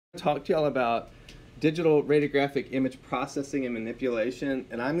Talk to y'all about digital radiographic image processing and manipulation,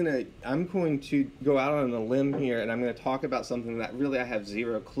 and I'm going to go out on a limb here, and I'm going to talk about something that really I have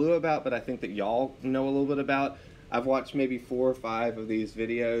zero clue about, but I think that y'all know a little bit about. I've watched maybe 4 or 5 of these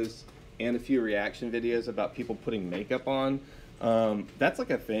videos and a few reaction videos about people putting makeup on. That's like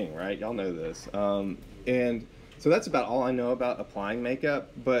a thing, right? Y'all know this. And so that's about all I know about applying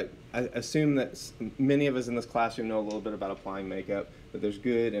makeup, but I assume that many of us in this classroom know a little bit about applying makeup, but there's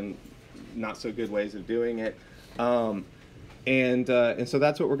good and not so good ways of doing it. And so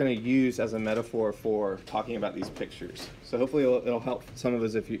that's what we're going to use as a metaphor for talking about these pictures. So hopefully it'll help some of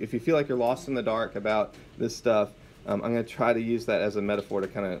us if you feel like you're lost in the dark about this stuff. I'm going to try to use that as a metaphor to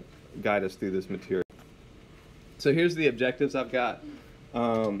kind of guide us through this material. So here's the objectives I've got.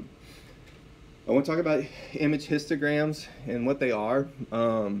 I want to talk about image histograms and what they are.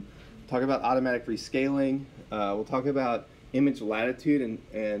 Talk about automatic rescaling. We'll talk about image latitude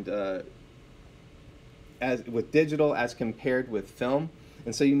and as with digital as compared with film.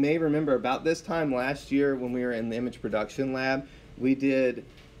 And so you may remember about this time last year when we were in the image production lab, we did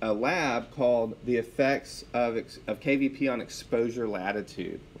a lab called the effects of KVP on exposure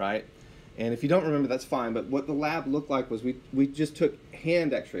latitude, right? And if you don't remember, that's fine, but what the lab looked like was we just took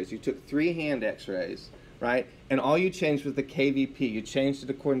hand x-rays. You took 3 hand x-rays, right? And all you changed was the KVP. You changed it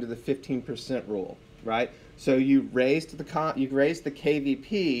according to the 15% rule, right? So you raised the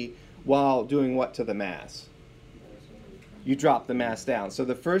KVP while doing what to the mass? You dropped the mass down. So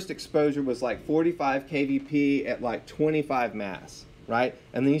the first exposure was like 45 KVP at like 25 mass, right?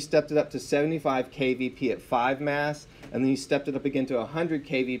 And then you stepped it up to 75 KVP at 5 mass, and then you stepped it up again to 100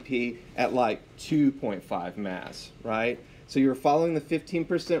 KVP at like 2.5 mass, right? So you were following the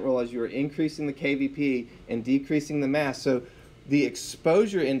 15% rule as you were increasing the KVP and decreasing the mass. So the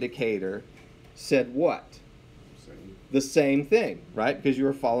exposure indicator said what? The same thing, right? Because you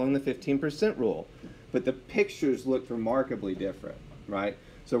were following the 15% rule. But the pictures looked remarkably different, right?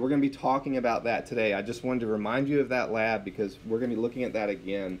 So we're going to be talking about that today. I just wanted to remind you of that lab because we're going to be looking at that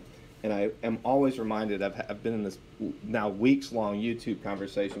again. And I am always reminded, I've been in this now weeks-long YouTube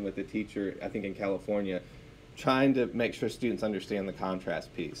conversation with a teacher, I think in California, trying to make sure students understand the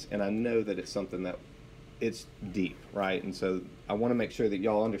contrast piece. And I know that it's something that it's deep, right? And so I want to make sure that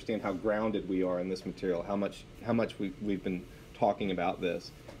y'all understand how grounded we are in this material, how much we've been talking about this.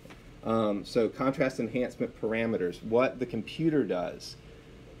 So contrast enhancement parameters, what the computer does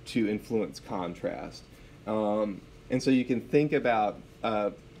to influence contrast. And so you can think about,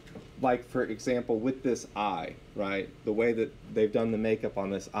 like for example, with this eye, right? The way that they've done the makeup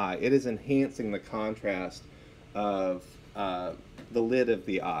on this eye, it is enhancing the contrast of the lid of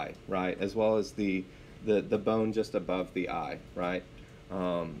the eye, right? As well as the bone just above the eye, right?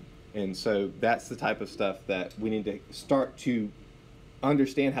 And so that's the type of stuff that we need to start to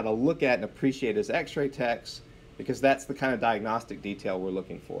understand how to look at and appreciate as x-ray techs, because that's the kind of diagnostic detail we're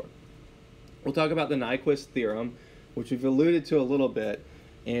looking for. We'll talk about the Nyquist theorem, which we've alluded to a little bit,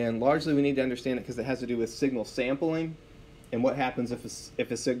 and largely we need to understand it because it has to do with signal sampling and what happens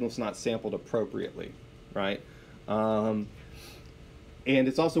if a signal's not sampled appropriately, right? And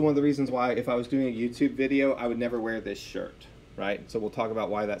it's also one of the reasons why if I was doing a YouTube video, I would never wear this shirt, right? So we'll talk about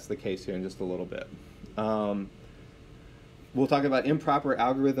why that's the case here in just a little bit. We'll talk about improper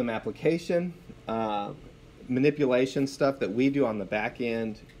algorithm application, manipulation stuff that we do on the back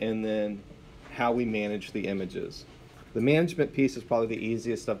end, and then how we manage the images. The management piece is probably the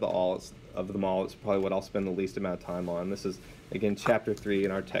easiest of them all. It's probably what I'll spend the least amount of time on. This is, again, Chapter 3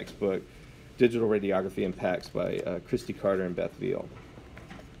 in our textbook, Digital Radiography Impacts by Christy Carter and Beth Veal.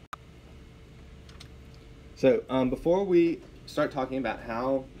 So before we start talking about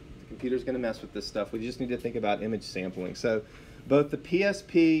how the computer's going to mess with this stuff, we just need to think about image sampling. So both the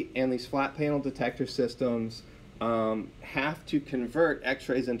PSP and these flat panel detector systems have to convert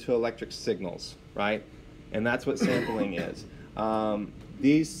X-rays into electric signals, right? And that's what sampling is.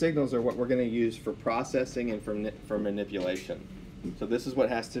 These signals are what we're going to use for processing and for manipulation. So this is what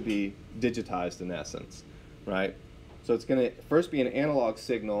has to be digitized in essence, right? So it's going to first be an analog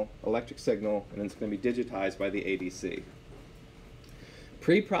signal, electric signal, and then it's going to be digitized by the ADC.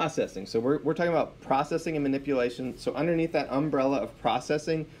 Pre-processing, so we're talking about processing and manipulation. So underneath that umbrella of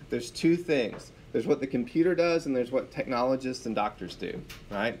processing, there's 2 things. There's what the computer does and there's what technologists and doctors do,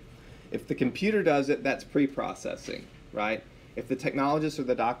 right? If the computer does it, that's pre-processing, right? If the technologist or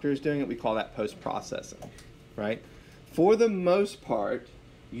the doctor is doing it, we call that post-processing, right? For the most part,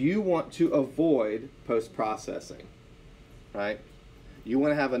 you want to avoid post-processing, right? You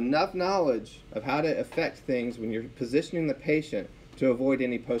want to have enough knowledge of how to affect things when you're positioning the patient to avoid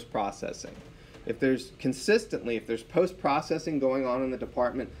any post-processing. if there's consistently, if there's post-processing going on in the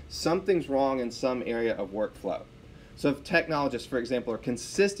department, something's wrong in some area of workflow. So if technologists, for example, are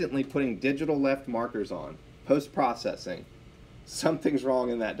consistently putting digital left markers on post-processing, something's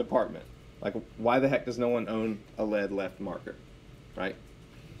wrong in that department. Like, why the heck does no one own a lead left marker, right?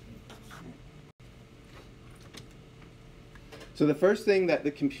 So the first thing that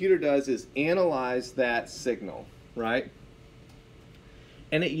the computer does is analyze that signal, right?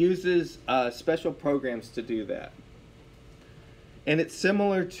 And it uses special programs to do that. And it's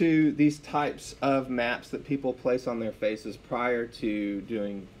similar to these types of maps that people place on their faces prior to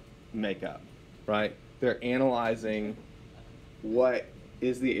doing makeup, right? They're analyzing what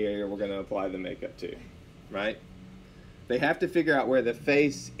is the area we're going to apply the makeup to, right? They have to figure out where the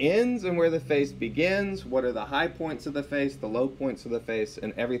face ends and where the face begins, what are the high points of the face, the low points of the face,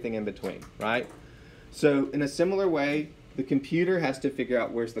 and everything in between, right? So in a similar way, the computer has to figure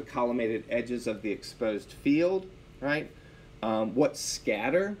out where's the collimated edges of the exposed field, right? What's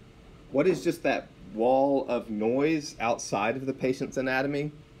scatter? What is just that wall of noise outside of the patient's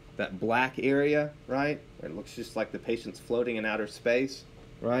anatomy? That black area, right? It looks just like the patient's floating in outer space,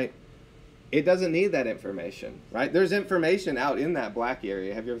 right? It doesn't need that information, right? There's information out in that black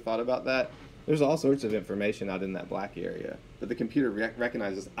area. Have you ever thought about that? There's all sorts of information out in that black area. But the computer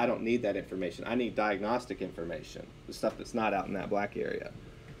recognizes, I don't need that information. I need diagnostic information, the stuff that's not out in that black area.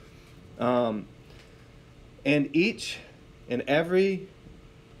 And each and every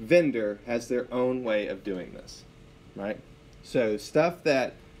vendor has their own way of doing this, right? So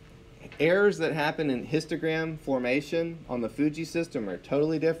errors that happen in histogram formation on the Fuji system are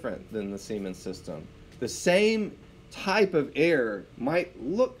totally different than the Siemens system. The same type of error might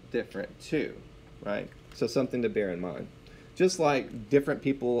look different too, right? So something to bear in mind. Just like different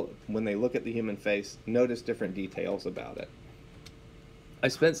people, when they look at the human face, notice different details about it. I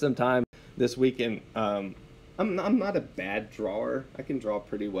spent some time this weekend. I'm not a bad drawer. I can draw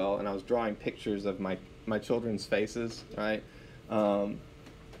pretty well, and I was drawing pictures of my children's faces, right?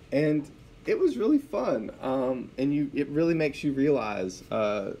 And it was really fun, and it really makes you realize,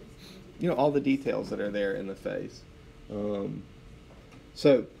 you know, all the details that are there in the face.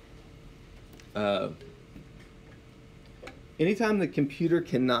 Anytime the computer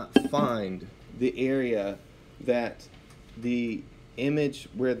cannot find the area that the image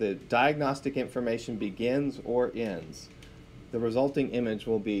where the diagnostic information begins or ends, the resulting image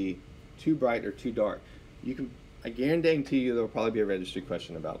will be too bright or too dark. I guarantee you there will probably be a registry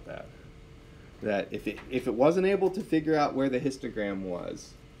question about that. That if it wasn't able to figure out where the histogram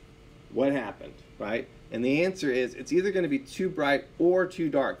was, what happened, right? And the answer is it's either going to be too bright or too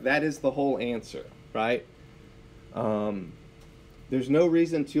dark. That is the whole answer, right? There's no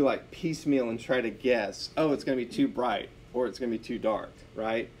reason to like piecemeal and try to guess, oh, it's going to be too bright or it's going to be too dark,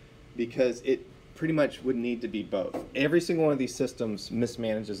 right? Because it pretty much would need to be both. Every single one of these systems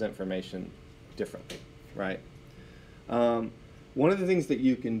mismanages information differently, right? One of the things that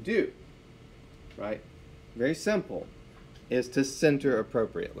you can do, right, very simple, is to center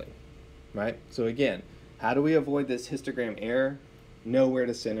appropriately, right? So again, how do we avoid this histogram error? Know where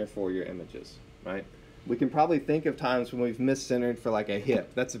to center for your images, right? We can probably think of times when we've miscentered for like a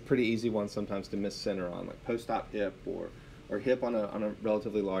hip. That's a pretty easy one sometimes to miscenter on, like post-op hip or hip on a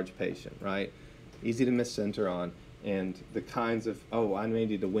relatively large patient, right? Easy to miscenter on, and the kinds of, oh, I may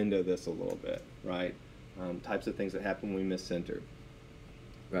need to window this a little bit, right? Types of things that happen when we miscenter,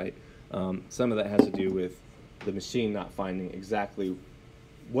 right? Some of that has to do with the machine not finding exactly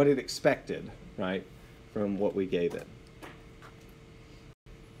what it expected, right, from what we gave it.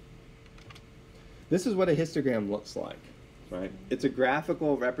 This is what a histogram looks like, right? It's a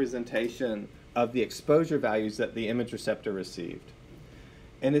graphical representation of the exposure values that the image receptor received.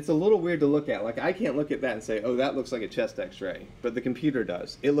 And it's a little weird to look at. Like, I can't look at that and say, oh, that looks like a chest x-ray. But the computer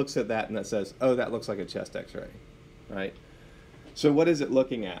does. It looks at that and it says, oh, that looks like a chest x-ray, right? So what is it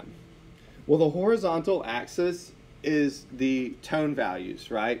looking at? Well, the horizontal axis is the tone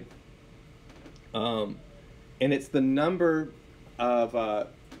values, right? And it's the number of,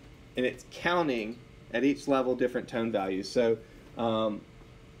 and it's counting at each level different tone values. So,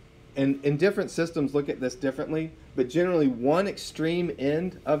 and different systems look at this differently, but generally one extreme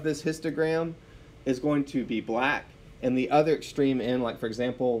end of this histogram is going to be black, and the other extreme end, like for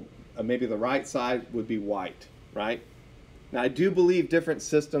example, maybe the right side would be white, right? Now I do believe different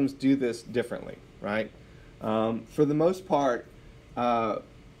systems do this differently, right? For the most part, I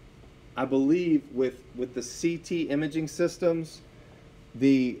believe with the CT imaging systems,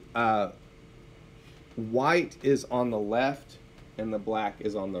 the white is on the left and the black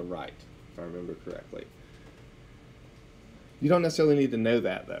is on the right, if I remember correctly. You don't necessarily need to know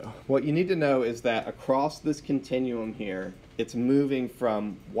that, though. What you need to know is that across this continuum here, it's moving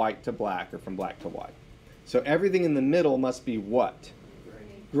from white to black or from black to white. So everything in the middle must be what?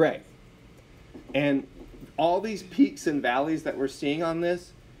 Gray. And all these peaks and valleys that we're seeing on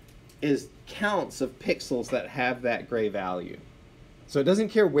this is counts of pixels that have that gray value. So it doesn't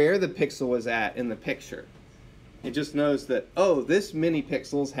care where the pixel is at in the picture. It just knows that, oh, this many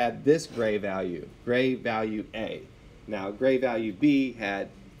pixels had this gray value A. Now, gray value B had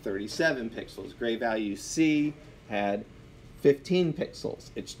 37 pixels. Gray value C had 15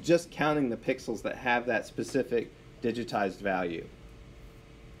 pixels. It's just counting the pixels that have that specific digitized value.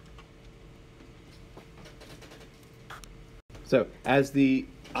 So as the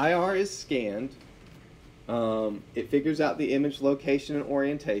IR is scanned, it figures out the image location and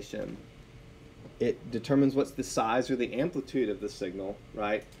orientation. It determines what's the size or the amplitude of the signal,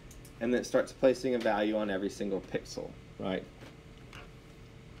 right? And then it starts placing a value on every single pixel, right?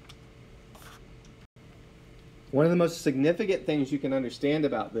 One of the most significant things you can understand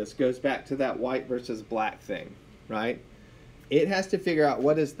about this goes back to that white versus black thing, right? It has to figure out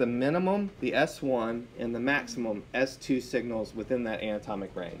what is the minimum, the S1, and the maximum S2 signals within that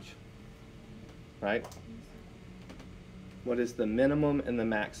anatomic range, right? What is the minimum and the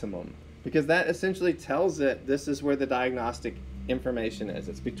maximum? Because that essentially tells it this is where the diagnostic information is.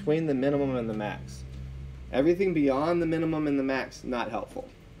 It's between the minimum and the max. Everything beyond the minimum and the max, not helpful,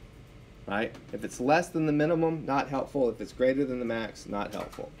 right? If it's less than the minimum, not helpful. If it's greater than the max, not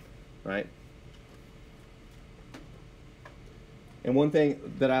helpful, right? And one thing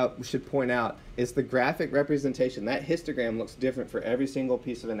that I should point out is the graphic representation. That histogram looks different for every single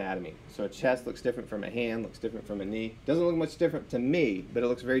piece of anatomy. So a chest looks different from a hand, looks different from a knee. Doesn't look much different to me, but it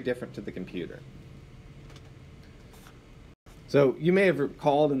looks very different to the computer. So you may have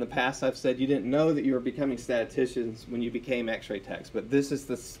recalled in the past I've said you didn't know that you were becoming statisticians when you became x-ray techs, but this is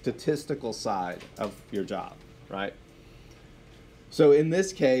the statistical side of your job, right? So in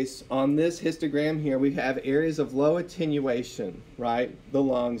this case, on this histogram here, we have areas of low attenuation, right? The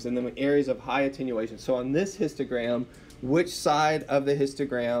lungs, and then areas of high attenuation. So on this histogram, which side of the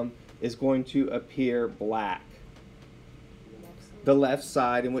histogram is going to appear black? The left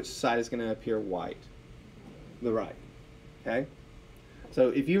side, and which side is going to appear white? The right, okay?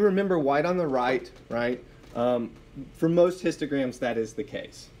 So if you remember white on the right, right, for most histograms that is the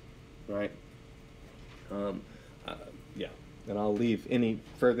case, right? Yeah. And I'll leave any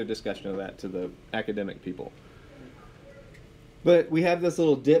further discussion of that to the academic people. But we have this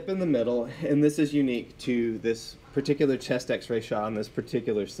little dip in the middle, and this is unique to this particular chest x-ray shot on this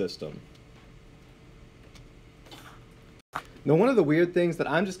particular system. Now, one of the weird things that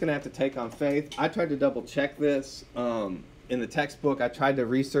I'm just going to have to take on faith, I tried to double check this in the textbook. I tried to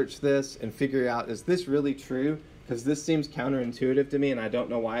research this and figure out, is this really true? Because this seems counterintuitive to me, and I don't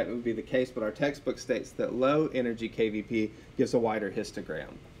know why it would be the case, but our textbook states that low energy KVP gives a wider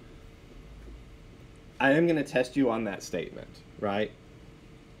histogram. I am going to test you on that statement, right?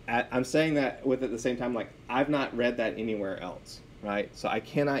 I'm saying that with at the same time, like, I've not read that anywhere else, right? So I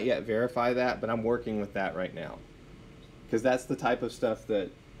cannot yet verify that, but I'm working with that right now. Because that's the type of stuff that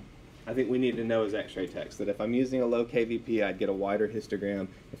I think we need to know as x-ray techs, that if I'm using a low KVP, I'd get a wider histogram.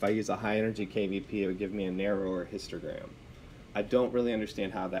 If I use a high energy KVP, it would give me a narrower histogram. I don't really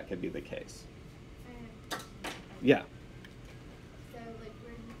understand how that could be the case. Yeah. So, like,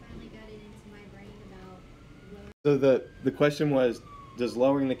 where you finally got it into my brain about So the question was, does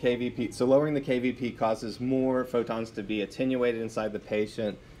lowering the KVP, so lowering the KVP causes more photons to be attenuated inside the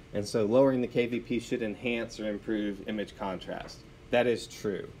patient, and so lowering the KVP should enhance or improve image contrast. That is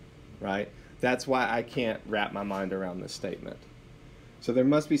true. Right? That's why I can't wrap my mind around this statement. So there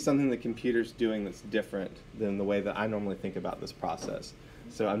must be something the computer's doing that's different than the way that I normally think about this process.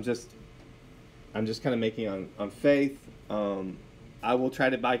 So I'm just kind of making on faith. I will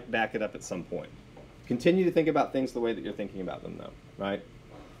try to back it up at some point. Continue to think about things the way that you're thinking about them, though, right?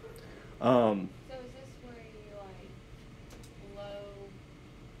 So is this where you like low?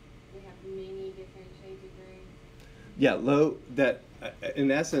 We have many different shades of gray. Yeah, low. That in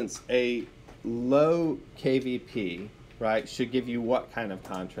essence, a low KVP, right, should give you what kind of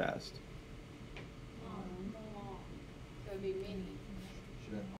contrast? So it'd be many.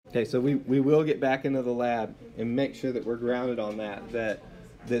 Okay, so we will get back into the lab and make sure that we're grounded on that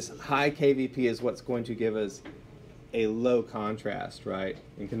this high KVP is what's going to give us a low contrast, right?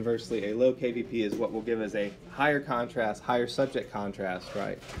 And conversely, a low KVP is what will give us a higher contrast, higher subject contrast,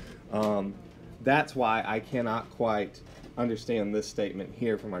 right? That's why I cannot quite understand this statement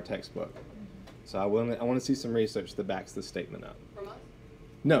here from our textbook. So I want to see some research that backs this statement up. From us?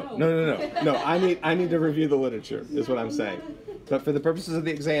 No. I need to review the literature, is what I'm saying. But for the purposes of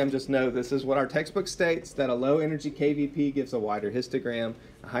the exam, just know this is what our textbook states, that a low energy KVP gives a wider histogram,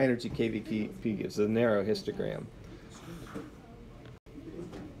 a high energy KVP gives a narrow histogram.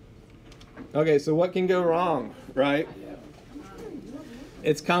 Okay, so what can go wrong, right?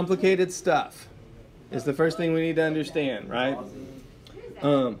 It's complicated stuff. It's the first thing we need to understand, right?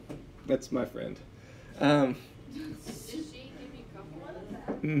 That's my friend. Did she give you coffee?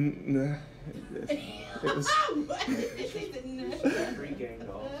 It was,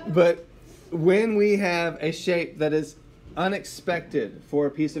 but when we have a shape that is unexpected for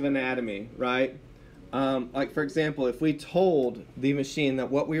a piece of anatomy, right? Like for example, if we told the machine that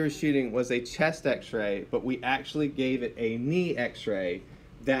what we were shooting was a chest x-ray, but we actually gave it a knee x-ray,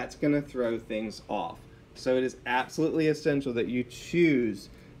 that's going to throw things off. So it is absolutely essential that you choose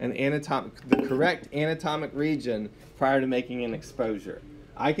the correct anatomic region prior to making an exposure.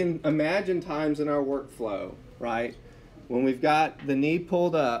 I can imagine times in our workflow, right, when we've got the knee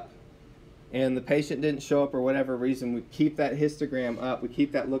pulled up and the patient didn't show up for whatever reason, we keep that histogram up, we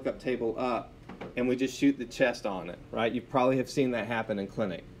keep that lookup table up, and we just shoot the chest on it, right? You probably have seen that happen in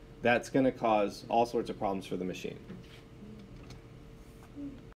clinic. That's going to cause all sorts of problems for the machine.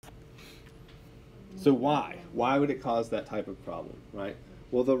 So why? Why would it cause that type of problem, right?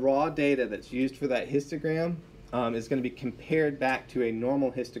 Well, the raw data that's used for that histogram is going to be compared back to a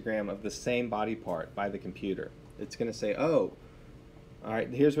normal histogram of the same body part by the computer. It's going to say, oh, all right,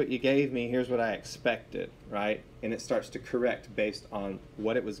 here's what you gave me, here's what I expected, right? And it starts to correct based on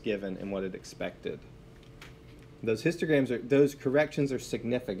what it was given and what it expected. Those histograms, those corrections are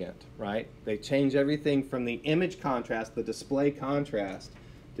significant, right? They change everything from the image contrast, the display contrast,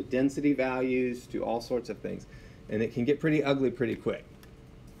 to density values, to all sorts of things. And it can get pretty ugly pretty quick.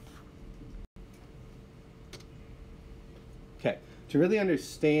 Okay, to really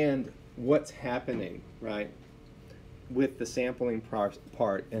understand what's happening, right, with the sampling part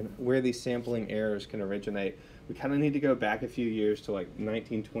and where these sampling errors can originate, we kind of need to go back a few years to like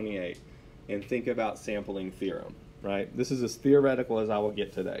 1928 and think about sampling theorem, right? This is as theoretical as I will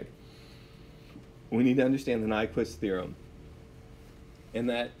get today. We need to understand the Nyquist theorem, and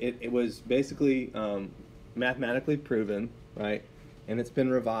that it was basically mathematically proven, right? And it's been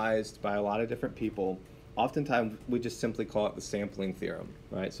revised by a lot of different people. Oftentimes, we just simply call it the sampling theorem,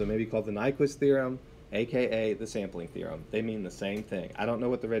 right? So maybe called the Nyquist theorem, AKA the sampling theorem. They mean the same thing. I don't know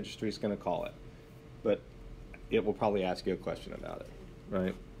what the registry is going to call it, but it will probably ask you a question about it,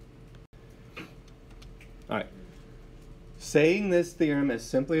 right? All right. Saying this theorem as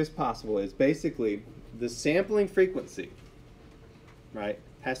simply as possible is basically the sampling frequency, right,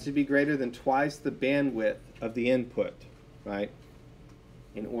 has to be greater than twice the bandwidth of the input, right,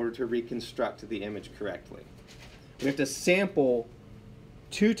 in order to reconstruct the image correctly. We have to sample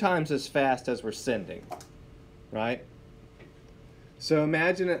 2 times as fast as we're sending, right? So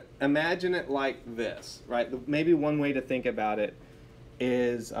imagine it like this, right? Maybe one way to think about it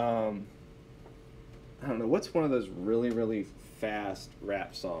is, I don't know, what's one of those really, really fast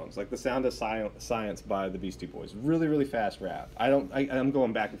rap songs? Like The Sound of Science by the Beastie Boys. Really, really fast rap. I'm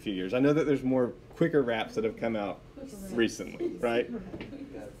going back a few years. I know that there's more quicker raps that have come out recently, right?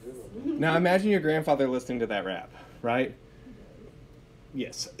 Now imagine your grandfather listening to that rap, right?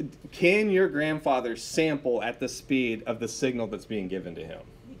 Yes. Can your grandfather sample at the speed of the signal that's being given to him?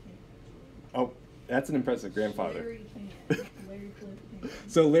 Oh, that's an impressive grandfather. Larry can.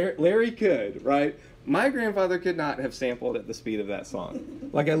 So Larry could, right? My grandfather could not have sampled at the speed of that song.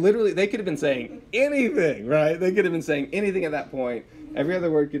 Like they could have been saying anything, right? They could have been saying anything at that point. Every other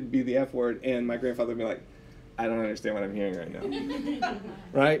word could be the F word, and my grandfather would be like, I don't understand what I'm hearing right now.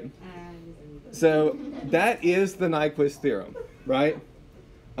 Right? So that is the Nyquist theorem, right?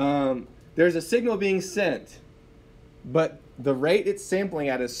 There's a signal being sent, but the rate it's sampling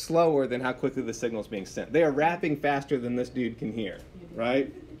at is slower than how quickly the signal is being sent. They are rapping faster than this dude can hear,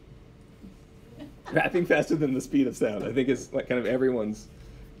 right? Rapping faster than the speed of sound, I think, is like kind of everyone's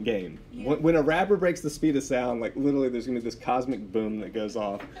game. Yeah. When a rapper breaks the speed of sound, like literally there's going to be this cosmic boom that goes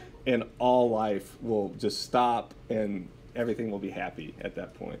off, and all life will just stop, and everything will be happy at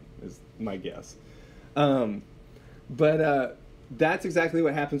that point, is my guess. That's exactly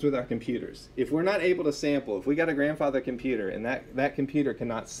what happens with our computers. If we're not able to sample, if we got a grandfather computer and that computer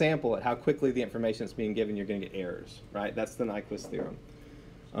cannot sample at how quickly the information is being given, you're going to get errors, right? That's the Nyquist theorem.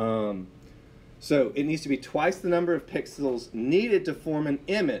 So it needs to be twice the number of pixels needed to form an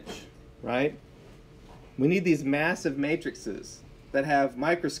image, right? We need these massive matrices that have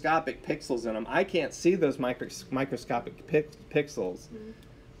microscopic pixels in them. I can't see those microscopic pixels,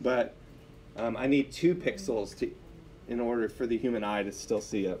 but I need 2 pixels to in order for the human eye to still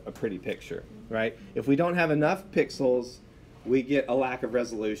see a pretty picture, right? If we don't have enough pixels, we get a lack of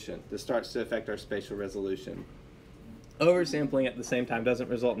resolution. This starts to affect our spatial resolution. Oversampling at the same time doesn't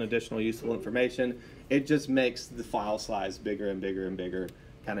result in additional useful information. It just makes the file size bigger and bigger and bigger,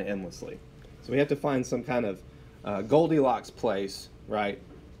 kind of endlessly. So we have to find some kind of Goldilocks place, right,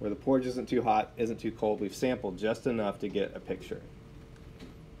 where the porridge isn't too hot, isn't too cold. We've sampled just enough to get a picture.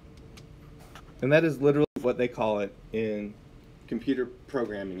 And that is literally what they call it in computer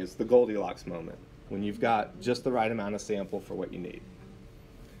programming, is the Goldilocks moment, when you've got just the right amount of sample for what you need.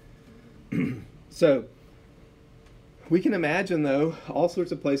 So we can imagine, though, all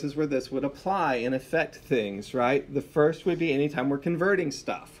sorts of places where this would apply and affect things, right? The first would be anytime we're converting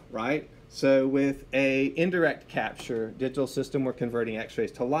stuff, right? So with a indirect capture digital system, we're converting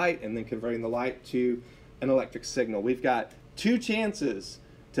X-rays to light and then converting the light to an electric signal. We've got 2 chances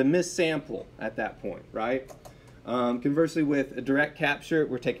to missample at that point, right? Conversely, with a direct capture,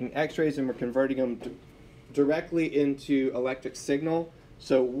 we're taking X-rays and we're converting them directly into electric signal.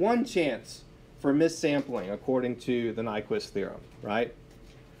 So 1 chance for missampling according to the Nyquist theorem, right?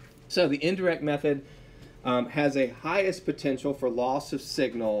 So the indirect method has a highest potential for loss of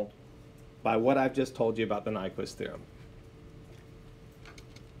signal by what I've just told you about the Nyquist theorem.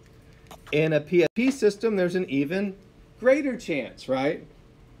 In a PSP system, there's an even greater chance, right,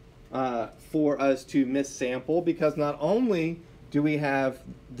 for us to missample, because not only do we have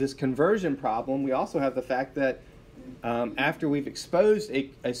this conversion problem, we also have the fact that after we've exposed a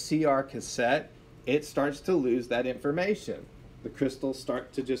CR cassette, it starts to lose that information. The crystals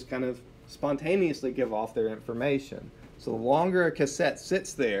start to just kind of spontaneously give off their information. So the longer a cassette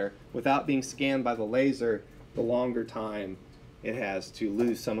sits there without being scanned by the laser, the longer time it has to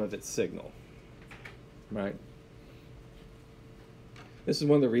lose some of its signal, right? This is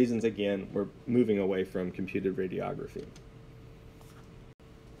one of the reasons, again, we're moving away from computed radiography.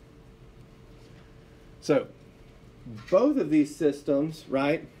 So both of these systems,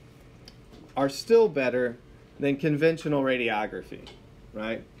 right, are still better than conventional radiography,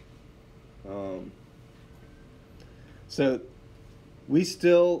 right? So we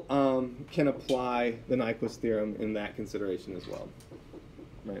still can apply the Nyquist theorem in that consideration as well,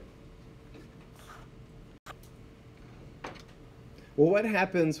 right? Well, what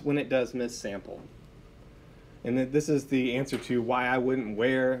happens when it does missample? And this is the answer to why I wouldn't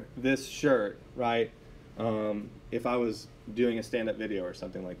wear this shirt, right, if I was doing a stand-up video or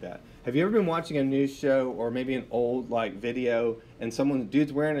something like that. Have you ever been watching a news show or maybe an old video, and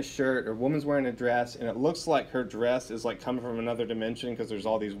dude's wearing a shirt or woman's wearing a dress, and it looks like her dress is coming from another dimension because there's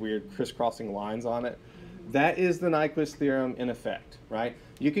all these weird crisscrossing lines on it? That is the Nyquist theorem in effect, right?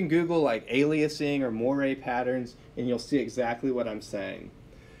 You can Google aliasing or moire patterns, and you'll see exactly what I'm saying.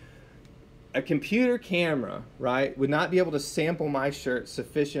 A computer camera, right, would not be able to sample my shirt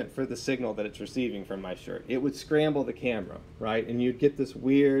sufficient for the signal that it's receiving from my shirt. It would scramble the camera, right, and you'd get this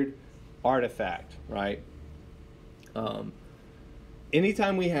weird artifact, right?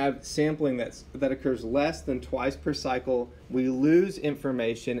 Anytime we have sampling that occurs less than twice per cycle, we lose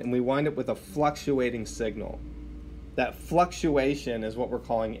information and we wind up with a fluctuating signal. That fluctuation is what we're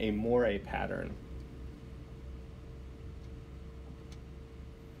calling a moire pattern.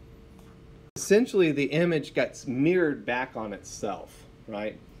 Essentially, the image gets mirrored back on itself,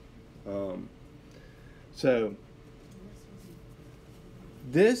 right? So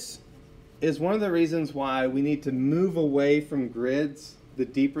this is one of the reasons why we need to move away from grids the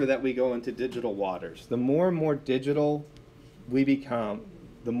deeper that we go into digital waters. The more and more digital we become,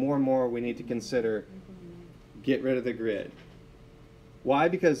 the more and more we need to consider get rid of the grid. Why?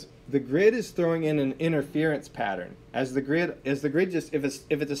 Because the grid is throwing in an interference pattern. As the grid just, if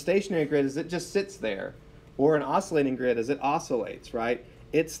it's a stationary grid, as it just sits there, or an oscillating grid as it oscillates, right?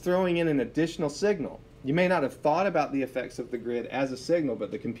 It's throwing in an additional signal. You may not have thought about the effects of the grid as a signal, but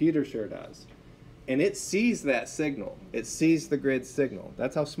the computer sure does. And it sees that signal. It sees the grid signal.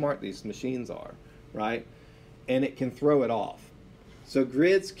 That's how smart these machines are, right? And it can throw it off. So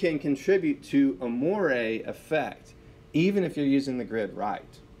grids can contribute to a moire effect, even if you're using the grid right?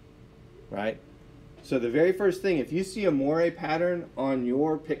 So the very first thing, if you see a moire pattern on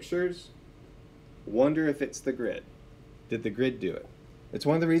your pictures, wonder if it's the grid. Did the grid do it? It's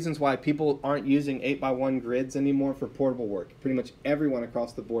one of the reasons why people aren't using 8x1 grids anymore for portable work. Pretty much everyone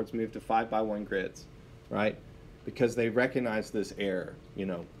across the board's moved to 5x1 grids, right? Because they recognized this error,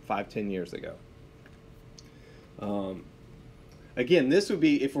 5-10 years ago. Again, this would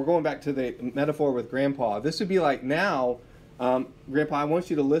be, if we're going back to the metaphor with Grandpa, this would be like now Grandpa, I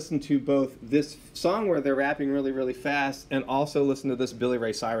want you to listen to both this song where they're rapping really, really fast and also listen to this Billy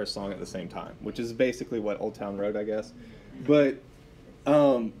Ray Cyrus song at the same time, which is basically what Old Town Road, I guess. But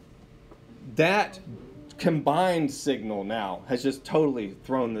that combined signal now has just totally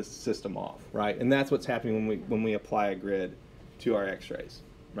thrown this system off, right? And that's what's happening when we apply a grid to our x-rays,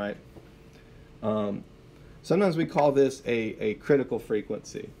 right? Sometimes we call this a critical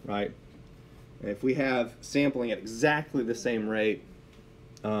frequency, right? If we have sampling at exactly the same rate,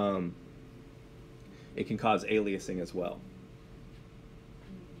 it can cause aliasing as well.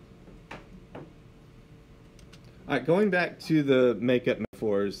 All right, going back to the makeup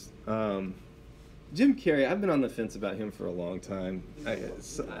metaphors, Jim Carrey, I've been on the fence about him for a long time. I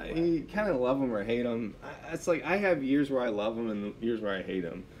kind of love him or hate him. It's like I have years where I love him and years where I hate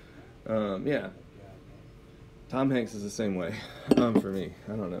him. Yeah. Tom Hanks is the same way for me.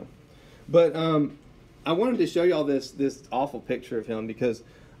 I don't know. But I wanted to show y'all this awful picture of him because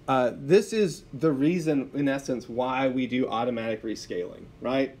this is the reason, in essence, why we do automatic rescaling,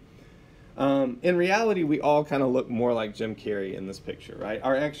 right? In reality, we all kind of look more like Jim Carrey in this picture, right?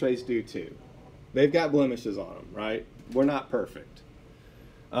 Our x-rays do too. They've got blemishes on them, right? We're not perfect.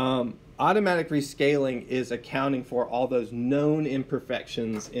 Automatic rescaling is accounting for all those known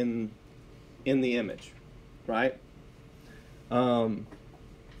imperfections in the image, right?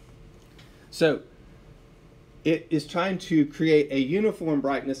 So it is trying to create a uniform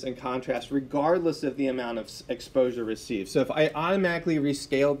brightness and contrast regardless of the amount of exposure received. So if I automatically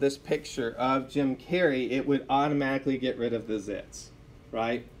rescaled this picture of Jim Carrey, it would automatically get rid of the zits,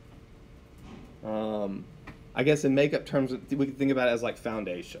 right? I guess in makeup terms, we can think about it as like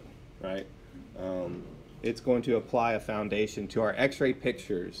foundation, right? It's going to apply a foundation to our x-ray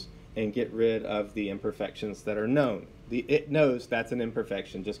pictures and get rid of the imperfections that are known. It knows that's an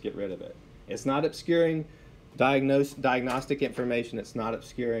imperfection, just get rid of it. It's not obscuring diagnostic information, it's not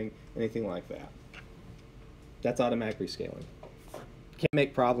obscuring anything like that. That's automatic rescaling. Can it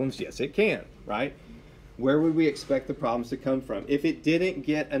make problems? Yes, it can, right? Where would we expect the problems to come from? If it didn't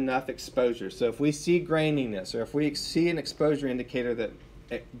get enough exposure, so if we see graininess or if we see an exposure indicator that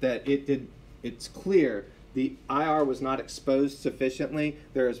it's clear the IR was not exposed sufficiently,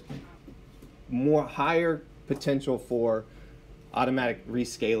 there's more higher potential for automatic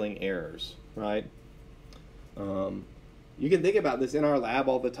rescaling errors, right? You can think about this in our lab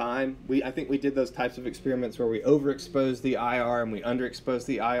all the time. I think we did those types of experiments where we overexposed the IR and we underexposed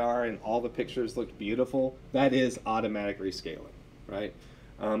the IR and all the pictures looked beautiful. That is automatic rescaling, right?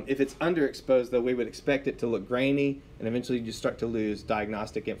 If it's underexposed, though, we would expect it to look grainy and eventually you start to lose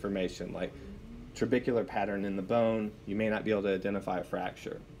diagnostic information like trabecular pattern in the bone. You may not be able to identify a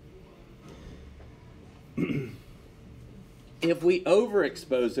fracture. If we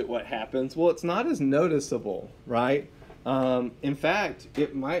overexpose it, what happens? Well, it's not as noticeable, right? In fact,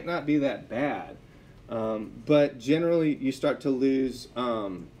 it might not be that bad. But generally, you start to lose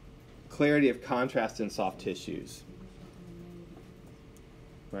clarity of contrast in soft tissues,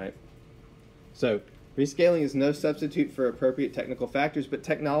 right? So rescaling is no substitute for appropriate technical factors, but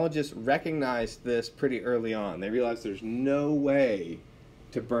technologists recognized this pretty early on. They realized there's no way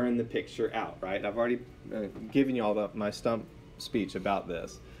to burn the picture out, right? I've already given you all my stump speech about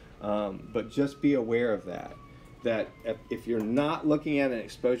this, but just be aware of that if you're not looking at an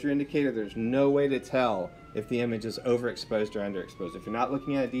exposure indicator, there's no way to tell if the image is overexposed or underexposed. If you're not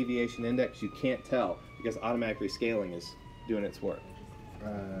looking at a deviation index, you can't tell because automatic rescaling is doing its work.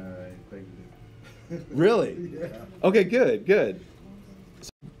 Really? Yeah. Okay, good.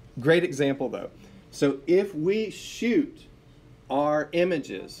 So, great example though. So if we shoot our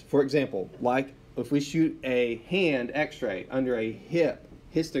images, for example, like if we shoot a hand x-ray under a hip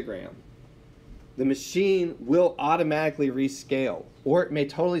histogram, the machine will automatically rescale, or it may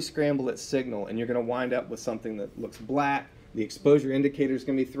totally scramble its signal and you're going to wind up with something that looks black, the exposure indicator is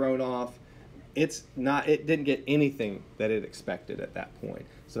going to be thrown off. It didn't get anything that it expected at that point.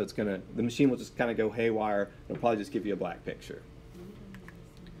 So the machine will just kind of go haywire. It'll probably just give you a black picture.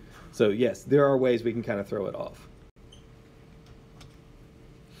 So yes, there are ways we can kind of throw it off.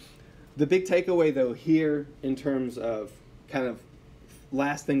 The big takeaway though here in terms of kind of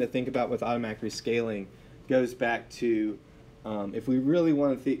last thing to think about with automatic rescaling goes back to if we really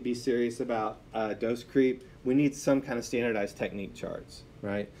want to be serious about dose creep, we need some kind of standardized technique charts,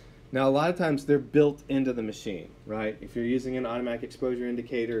 right? Now, a lot of times they're built into the machine, right? If you're using an automatic exposure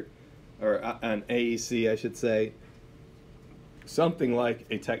indicator, or an AEC, I should say, something like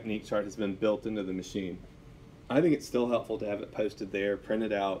a technique chart has been built into the machine. I think it's still helpful to have it posted there,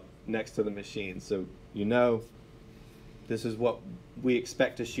 printed out next to the machine, so you know this is what we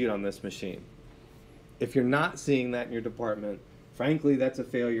expect to shoot on this machine. if you're not seeing that in your department, frankly, that's a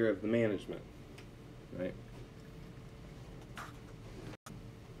failure of the management, right?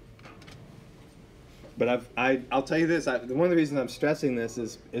 But I'll tell you this, one of the reasons I'm stressing this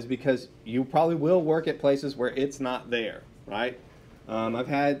is because you probably will work at places where it's not there, right? I've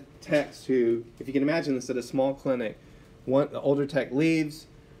had techs who, if you can imagine this at a small clinic, the older tech leaves,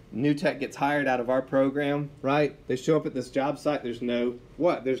 new tech gets hired out of our program, right? They show up at this job site, there's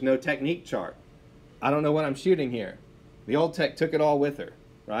no technique chart. I don't know what I'm shooting here. The old tech took it all with her,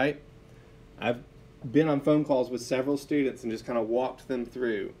 right? I've been on phone calls with several students and just kind of walked them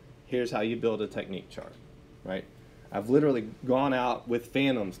through, here's how you build a technique chart, right? I've literally gone out with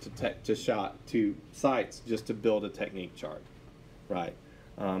phantoms to sites just to build a technique chart, right?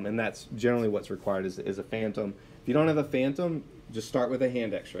 And that's generally what's required is a phantom. If you don't have a phantom, just start with a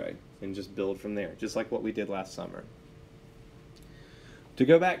hand x-ray and just build from there, just like what we did last summer. To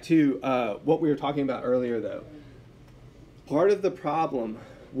go back to what we were talking about earlier though, part of the problem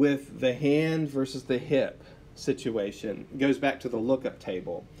with the hand versus the hip situation goes back to the lookup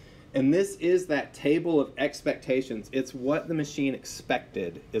table. And this is that table of expectations. It's what the machine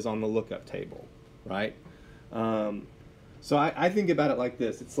expected is on the lookup table, right? So I think about it like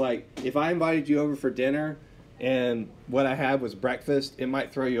this. It's like if I invited you over for dinner and what I had was breakfast, it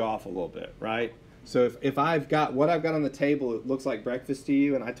might throw you off a little bit, right? So if I've got what I've got on the table, it looks like breakfast to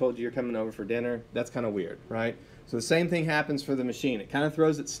you, and I told you you're coming over for dinner, that's kind of weird, right? So the same thing happens for the machine. It kind of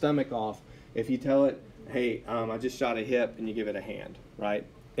throws its stomach off if you tell it, hey, I just shot a hip, and you give it a hand, right?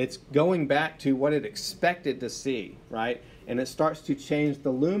 It's going back to what it expected to see, right? And it starts to change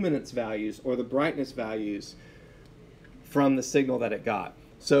the luminance values or the brightness values from the signal that it got.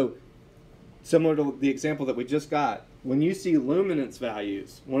 So similar to the example that we just got, when you see luminance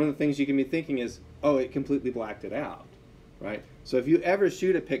values, one of the things you can be thinking is, oh, it completely blacked it out, right? So if you ever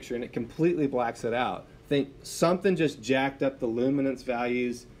shoot a picture and it completely blacks it out, think something just jacked up the luminance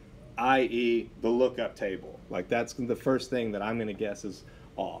values, i.e. the lookup table. Like that's the first thing that I'm going to guess is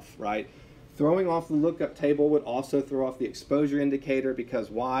off, right? Throwing off the lookup table would also throw off the exposure indicator because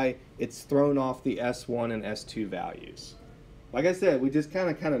why? It's thrown off the S1 and S2 values. Like I said, we just kind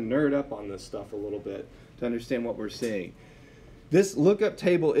of nerd up on this stuff a little bit to understand what we're seeing. This lookup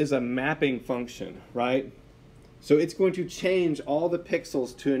table is a mapping function, right? So it's going to change all the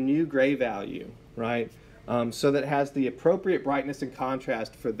pixels to a new gray value, right? So that it has the appropriate brightness and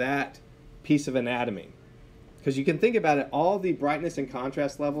contrast for that piece of anatomy. Because you can think about it, all the brightness and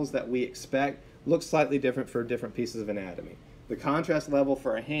contrast levels that we expect look slightly different for different pieces of anatomy. The contrast level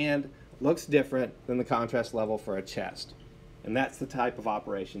for a hand looks different than the contrast level for a chest. And that's the type of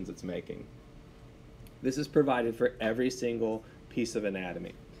operations it's making. This is provided for every single piece of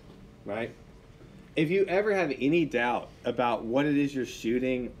anatomy, right? If you ever have any doubt about what it is you're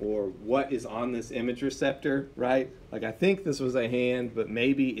shooting or what is on this image receptor, right? Like I think this was a hand, but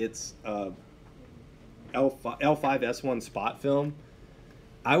maybe it's L5S1 spot film.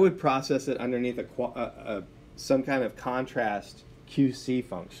 I would process it underneath some kind of contrast QC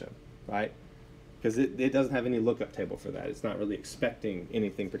function, right? Because it doesn't have any lookup table for that. It's not really expecting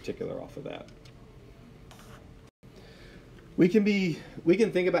anything particular off of that. We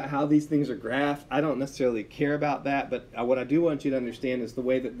can think about how these things are graphed. I don't necessarily care about that, but what I do want you to understand is the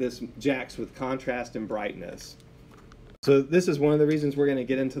way that this jacks with contrast and brightness. So this is one of the reasons we're going to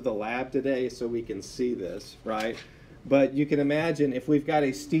get into the lab today so we can see this, right? But you can imagine if we've got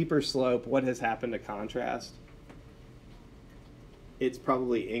a steeper slope, what has happened to contrast? It's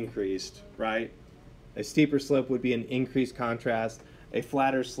probably increased, right? A steeper slope would be an increased contrast. A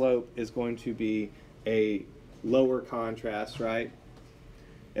flatter slope is going to be a lower contrast, right?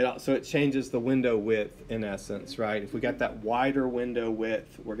 So it changes the window width in essence, right? If we got that wider window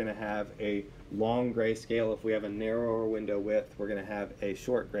width, we're going to have a long grayscale. If we have a narrower window width, we're going to have a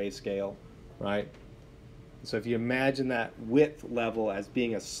short grayscale, right? So if you imagine that width level as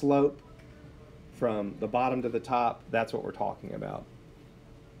being a slope from the bottom to the top, that's what we're talking about.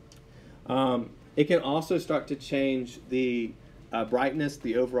 It can also start to change the brightness,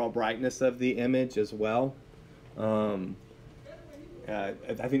 the overall brightness of the image as well. I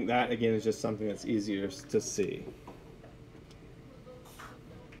think that, again, is just something that's easier to see.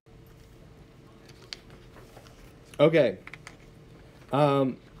 Okay.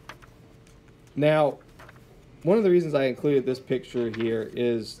 Now, one of the reasons I included this picture here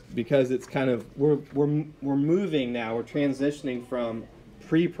is because it's kind of, we're moving now, we're transitioning from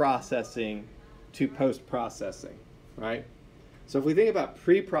pre-processing to post-processing, right? So if we think about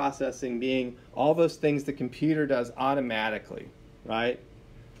pre-processing being all those things the computer does automatically, right?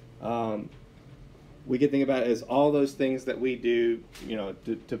 we could think about it as all those things that we do, you know,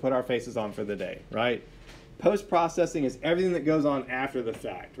 to put our faces on for the day, right? Post-processing is everything that goes on after the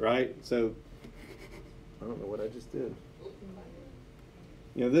fact, right? So, I don't know what I just did.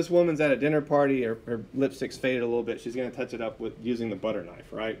 You know, this woman's at a dinner party, her lipstick's faded a little bit. She's going to touch it up with using the butter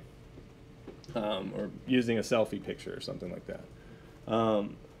knife, right? Or using a selfie picture or something like that.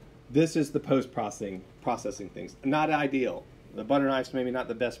 This is the processing things. Not ideal. The butter knife's maybe not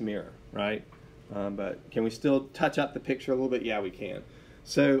the best mirror, right? But can we still touch up the picture a little bit? Yeah, we can.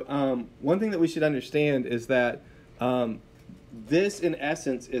 So one thing that we should understand is that this, in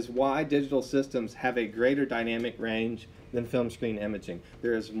essence, is why digital systems have a greater dynamic range than film screen imaging.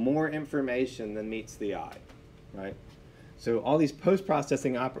 There is more information than meets the eye, right? So all these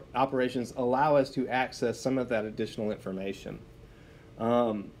post-processing operations allow us to access some of that additional information.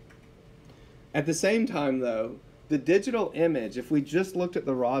 At the same time, though, the digital image, if we just looked at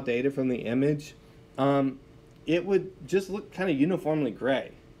the raw data from the image, it would just look kind of uniformly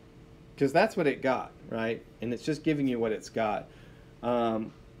gray, because that's what it got, right? And it's just giving you what it's got.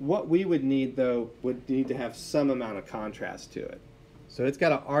 What we would need, though, would need to have some amount of contrast to it. So it's got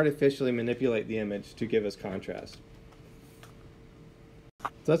to artificially manipulate the image to give us contrast. So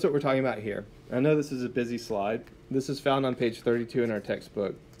that's what we're talking about here. I know this is a busy slide. This is found on page 32 in our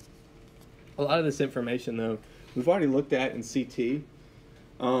textbook. A lot of this information, though, we've already looked at in CT.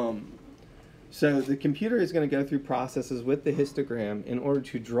 So the computer is going to go through processes with the histogram in order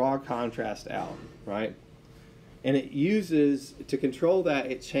to draw contrast out, right? And it uses, to control that,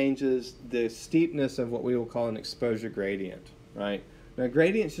 it changes the steepness of what we will call an exposure gradient, right? Now,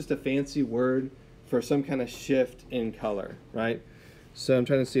 gradient is just a fancy word for some kind of shift in color, right? So I'm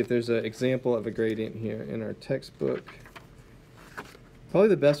trying to see if there's an example of a gradient here in our textbook. Probably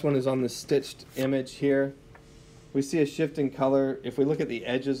the best one is on the stitched image here. We see a shift in color. If we look at the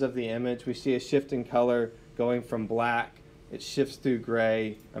edges of the image, we see a shift in color going from black. It shifts through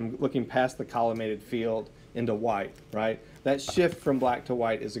gray. I'm looking past the collimated field into white, right? That shift from black to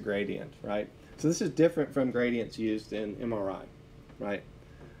white is a gradient, right? So this is different from gradients used in MRI, right?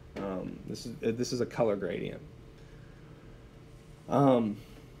 This is a color gradient.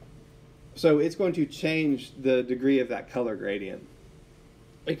 So it's going to change the degree of that color gradient.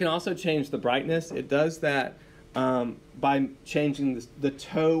 It can also change the brightness. It does that by changing the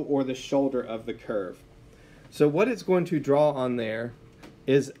toe or the shoulder of the curve. So what it's going to draw on there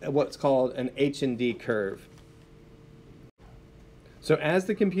is what's called an H&D curve. So as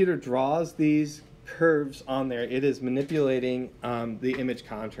the computer draws these curves on there, it is manipulating the image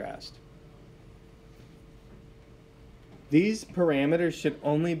contrast. These parameters should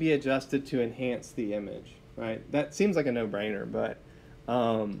only be adjusted to enhance the image, right? That seems like a no-brainer, but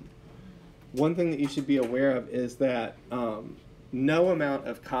one thing that you should be aware of is that no amount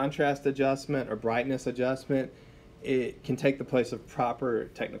of contrast adjustment or brightness adjustment, it can take the place of proper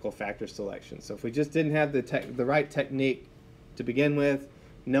technical factor selection. So if we just didn't have the right technique to begin with,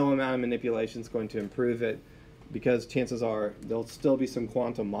 no amount of manipulation is going to improve it, because chances are there'll still be some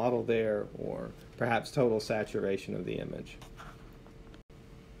quantum model there, or perhaps total saturation of the image.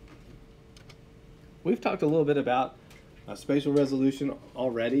 We've talked a little bit about spatial resolution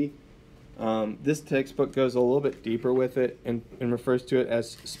already. This textbook goes a little bit deeper with it and refers to it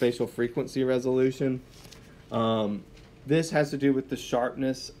as spatial frequency resolution. This has to do with the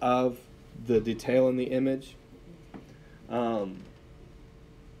sharpness of the detail in the image. And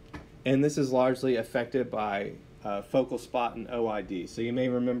this is largely affected by focal spot and OID. So you may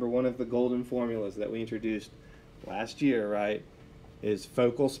remember one of the golden formulas that we introduced last year, right, is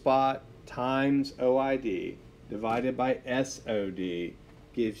focal spot times OID divided by SOD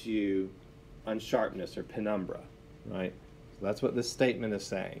gives you unsharpness or penumbra, right? So that's what this statement is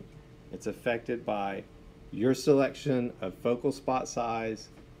saying. It's affected by your selection of focal spot size,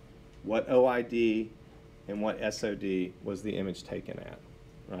 what OID, and what SOD was the image taken at,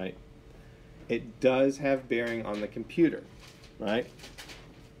 right? It does have bearing on the computer, right?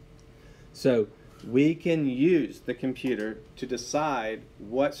 So we can use the computer to decide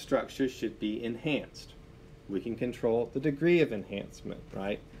what structures should be enhanced. We can control the degree of enhancement,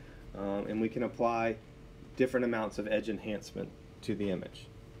 right? And we can apply different amounts of edge enhancement to the image,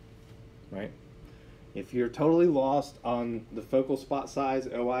 right? If you're totally lost on the focal spot size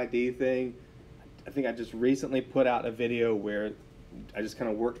OID thing, I think I just recently put out a video where I just kind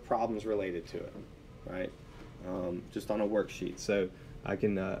of worked problems related to it, right? Just on a worksheet. So I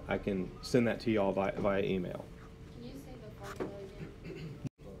can send that to you all via email. Can you say the formula again?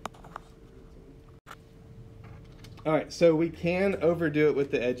 All right, so we can overdo it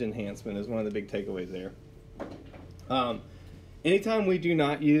with the edge enhancement is one of the big takeaways there. anytime we do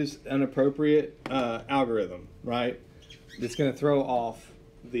not use an appropriate algorithm, right, it's going to throw off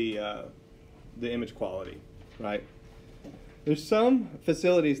the image quality, right? There's some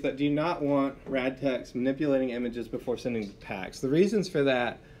facilities that do not want rad techs manipulating images before sending to PACS. The reasons for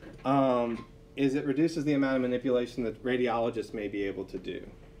that is it reduces the amount of manipulation that radiologists may be able to do,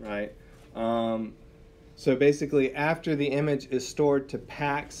 right? So basically, after the image is stored to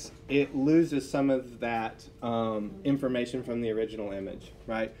PACS, it loses some of that information from the original image,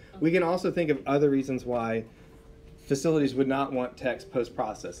 right? We can also think of other reasons why facilities would not want text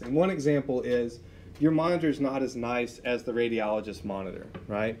post-processing. One example is your monitor is not as nice as the radiologist monitor,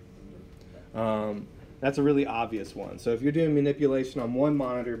 right? That's a really obvious one. So if you're doing manipulation on one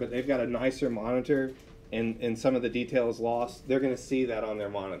monitor, but they've got a nicer monitor and some of the detail is lost, they're going to see that on their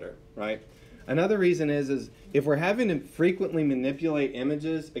monitor, right? Another reason is if we're having to frequently manipulate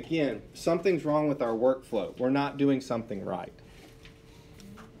images, again, something's wrong with our workflow. We're not doing something right.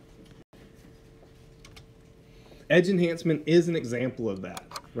 Edge enhancement is an example of that,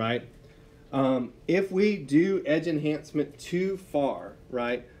 right? If we do edge enhancement too far,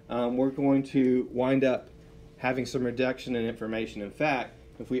 right, we're going to wind up having some reduction in information. In fact,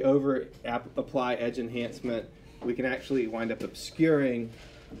 if we apply edge enhancement, we can actually wind up obscuring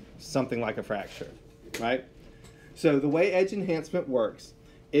something like a fracture, right? So the way edge enhancement works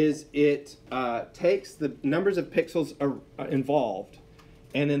is it takes the numbers of pixels involved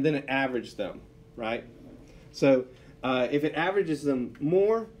and then it averages them, right? So if it averages them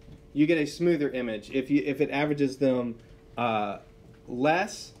more, you get a smoother image. If it averages them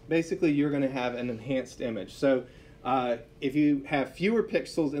less, basically you're going to have an enhanced image. So if you have fewer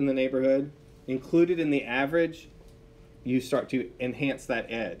pixels in the neighborhood included in the average, you start to enhance that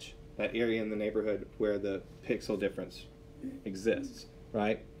edge, that area in the neighborhood where the pixel difference exists,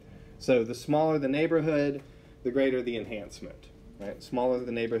 right? So the smaller the neighborhood, the greater the enhancement, right? Smaller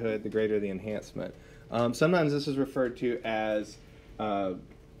the neighborhood, the greater the enhancement. Sometimes this is referred to as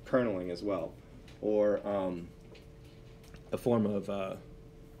kerneling as well, or a form of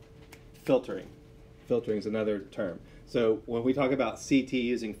filtering. Filtering is another term. So when we talk about CT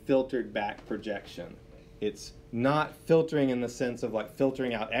using filtered back projection, it's not filtering in the sense of like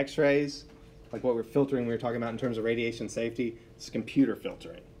filtering out x-rays, like what we're filtering we were talking about in terms of radiation safety. It's computer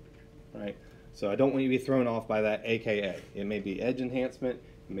filtering, right? So I don't want you to be thrown off by that AKA. It may be edge enhancement,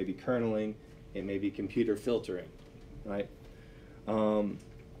 it may be kerneling, it may be computer filtering, right?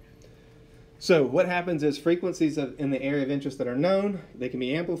 So what happens is frequencies in the area of interest that are known, they can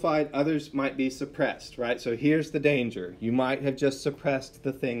be amplified, others might be suppressed, right? So here's the danger. You might have just suppressed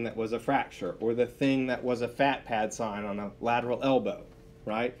the thing that was a fracture or the thing that was a fat pad sign on a lateral elbow,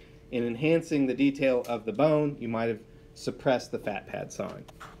 right? In enhancing the detail of the bone, you might have suppressed the fat pad sign.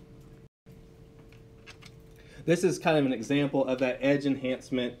 This is kind of an example of that edge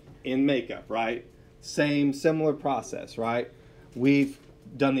enhancement in makeup, right? Similar process, right? We've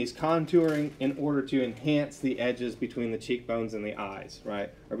done these contouring in order to enhance the edges between the cheekbones and the eyes, right?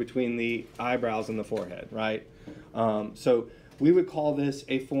 Or between the eyebrows and the forehead, right? So we would call this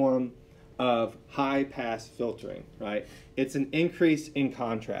a form of high pass filtering, right? It's an increase in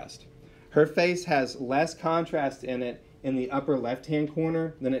contrast. Her face has less contrast in it in the upper left-hand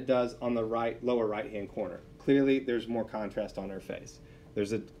corner than it does on the lower right-hand corner. Clearly, there's more contrast on her face.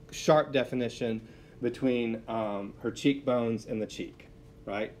 There's a sharp definition between her cheekbones and the cheek,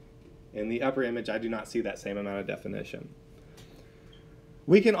 right? In the upper image, I do not see that same amount of definition.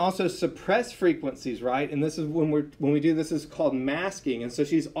 We can also suppress frequencies, right? And this is when we do this is called masking. And so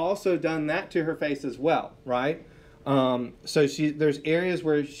she's also done that to her face as well, right? So there's areas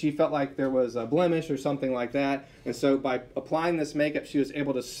where she felt like there was a blemish or something like that. And so by applying this makeup, she was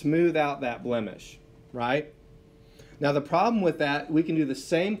able to smooth out that blemish, right? Now the problem with that, we can do the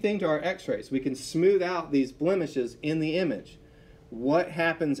same thing to our x-rays. We can smooth out these blemishes in the image. What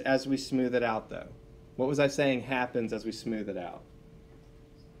happens as we smooth it out, though? What was I saying happens as we smooth it out?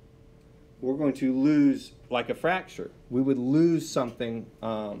 We're going to lose, like a fracture, we would lose something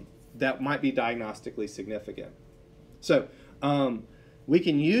that might be diagnostically significant. So we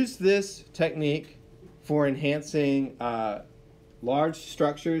can use this technique for enhancing large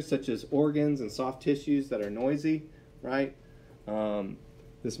structures such as organs and soft tissues that are noisy, right?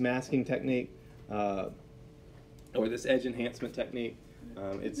 This masking technique, or this edge enhancement technique,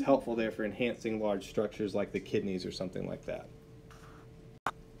 it's helpful there for enhancing large structures like the kidneys or something like that.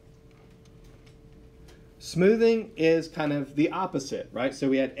 Smoothing is kind of the opposite, right? So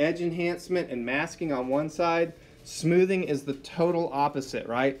we had edge enhancement and masking on one side. Smoothing is the total opposite,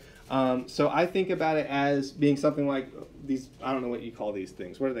 right? So I think about it as being something like these, I don't know what you call these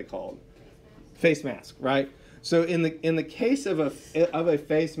things. What are they called? Face mask, right? So in the case of a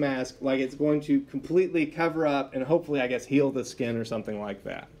face mask, like it's going to completely cover up and hopefully, I guess, heal the skin or something like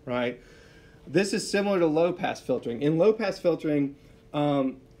that, right? This is similar to low pass filtering. In low pass filtering,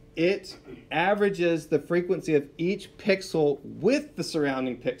 it averages the frequency of each pixel with the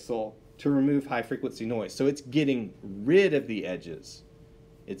surrounding pixel to remove high frequency noise. So it's getting rid of the edges.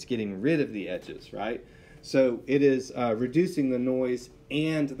 It's getting rid of the edges, right? So it is reducing the noise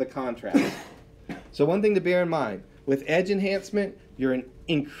and the contrast. So one thing to bear in mind, with edge enhancement, you're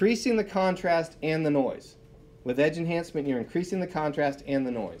increasing the contrast and the noise. With edge enhancement, you're increasing the contrast and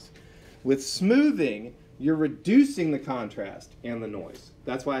the noise. With smoothing, you're reducing the contrast and the noise.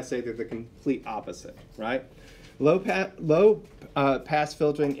 That's why I say they're the complete opposite, right? Low pass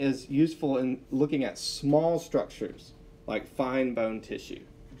filtering is useful in looking at small structures, like fine bone tissue.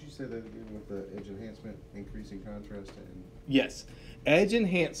 Did you say that again with the edge enhancement, increasing contrast and... Yes. Edge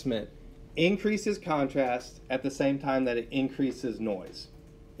enhancement increases contrast at the same time that it increases noise.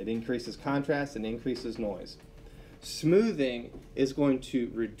 It increases contrast and increases noise. Smoothing is going to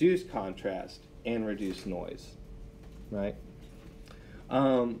reduce contrast and reduce noise, right?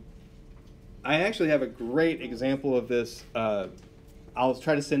 I actually have a great example of this. I'll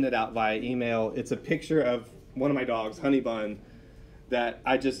try to send it out via email. It's a picture of one of my dogs, Honey Bun, that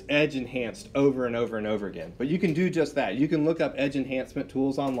I just edge enhanced over and over and over again. But you can do just that. You can look up edge enhancement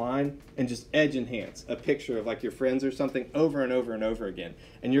tools online and just edge enhance a picture of like your friends or something over and over and over again.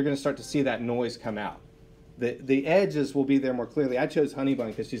 And you're going to start to see that noise come out. The edges will be there more clearly. I chose Honey Bun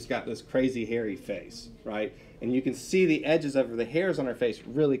because she's got this crazy hairy face, right? And you can see the edges of the hairs on her face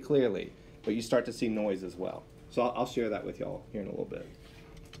really clearly, but you start to see noise as well. So I'll share that with y'all here in a little bit.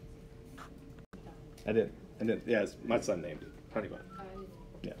 I did. Yeah, it's my son named it Honey Bun.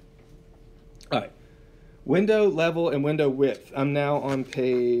 Yeah. All right. Window level and window width. I'm now on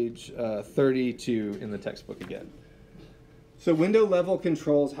page 32 in the textbook again. So window level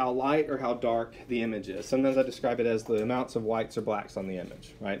controls how light or how dark the image is. Sometimes I describe it as the amounts of whites or blacks on the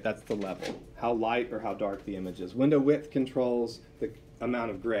image, right? That's the level, how light or how dark the image is. Window width controls the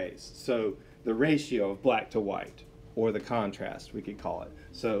amount of grays. So the ratio of black to white, or the contrast, we could call it.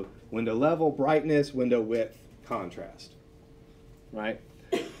 So window level, brightness, window width, contrast, right?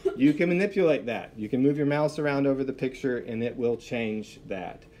 You can manipulate that. You can move your mouse around over the picture and it will change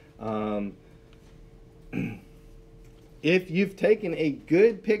that. If you've taken a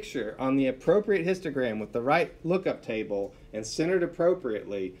good picture on the appropriate histogram with the right lookup table and centered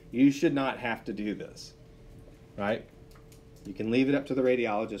appropriately, you should not have to do this, right? You can leave it up to the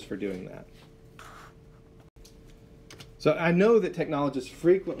radiologist for doing that. So I know that technologists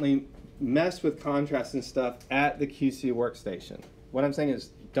frequently mess with contrast and stuff at the QC workstation. What I'm saying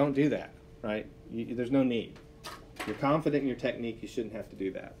is don't do that, right? There's no need. You're confident in your technique, you shouldn't have to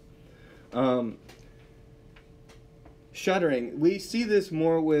do that. Shuttering, we see this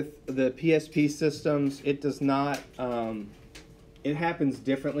more with the PSP systems. It does not, it happens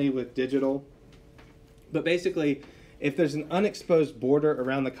differently with digital. But basically, if there's an unexposed border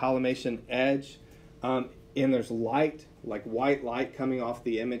around the collimation edge, and there's light, like white light coming off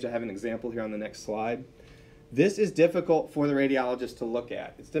the image, I have an example here on the next slide. This is difficult for the radiologist to look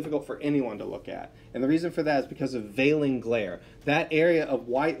at. It's difficult for anyone to look at. And the reason for that is because of veiling glare. That area of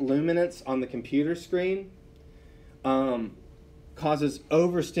white luminance on the computer screen causes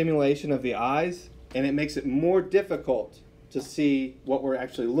overstimulation of the eyes, and it makes it more difficult to see what we're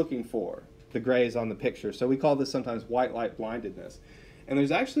actually looking for, the grays on the picture. So we call this sometimes white light blindedness. And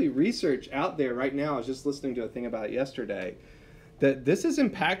there's actually research out there right now, I was just listening to a thing about it yesterday, that this is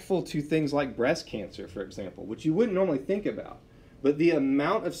impactful to things like breast cancer, for example, which you wouldn't normally think about. But the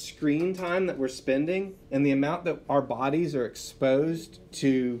amount of screen time that we're spending and the amount that our bodies are exposed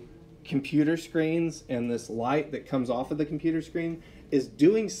to computer screens and this light that comes off of the computer screen is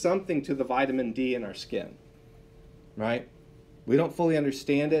doing something to the vitamin D in our skin, right? We don't fully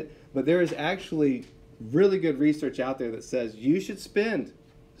understand it, but there is actually really good research out there that says you should spend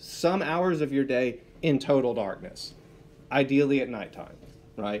some hours of your day in total darkness, ideally at nighttime,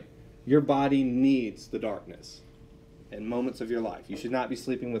 right? Your body needs the darkness in moments of your life. You should not be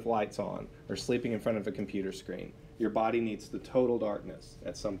sleeping with lights on or sleeping in front of a computer screen. Your body needs the total darkness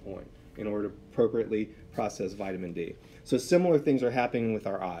at some point in order to appropriately process vitamin D. So similar things are happening with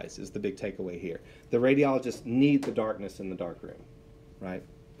our eyes is the big takeaway here. The radiologists need the darkness in the dark room, right?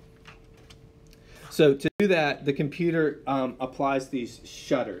 So to do that, the computer applies these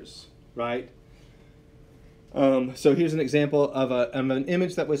shutters, right? So here's an example of an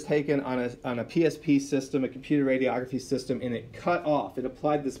image that was taken on a PSP system, a computer radiography system, and it cut off. It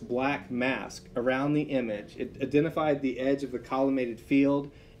applied this black mask around the image. It identified the edge of the collimated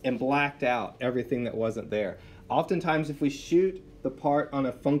field and blacked out everything that wasn't there. Oftentimes, if we shoot the part on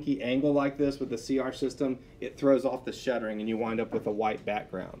a funky angle like this with the CR system, it throws off the shuttering and you wind up with a white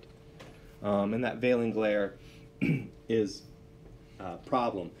background. And that veiling glare is a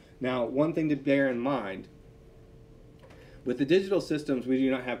problem. Now, one thing to bear in mind, with the digital systems, we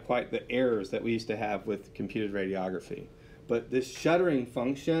do not have quite the errors that we used to have with computed radiography. But this shuttering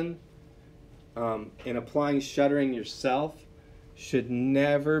function, and applying shuttering yourself, should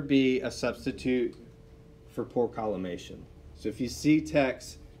never be a substitute for poor collimation. So if you see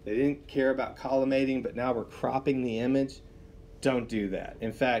techs, they didn't care about collimating, but now we're cropping the image, don't do that.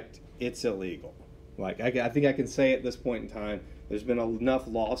 In fact, it's illegal. Like, I think I can say at this point in time, there's been enough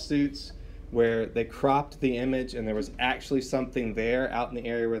lawsuits where they cropped the image and there was actually something there out in the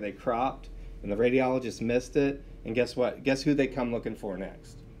area where they cropped, and the radiologist missed it, and guess what? Guess who they come looking for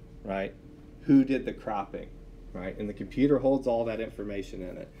next, right? Who did the cropping, right? And the computer holds all that information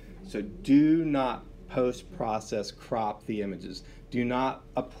in it. So do not post-process crop the images. Do not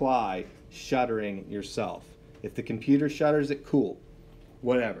apply shuttering yourself. If the computer shutters it, cool,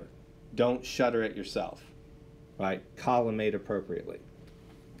 whatever. Don't shutter it yourself, right? Collimate appropriately.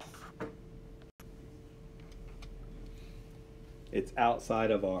 It's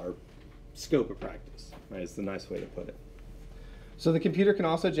outside of our scope of practice, right? It's the nice way to put it. So the computer can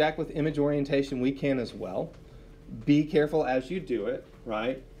also jack with image orientation. We can as well. Be careful as you do it,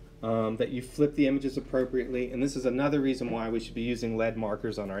 right? That you flip the images appropriately. And this is another reason why we should be using lead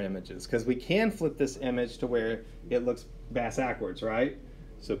markers on our images, because we can flip this image to where it looks backwards, right?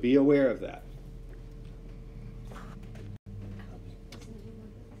 So be aware of that.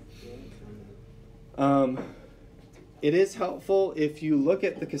 It is helpful if you look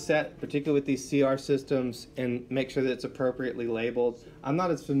at the cassette, particularly with these CR systems, and make sure that it's appropriately labeled. I'm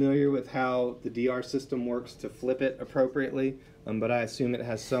not as familiar with how the DR system works to flip it appropriately, but I assume it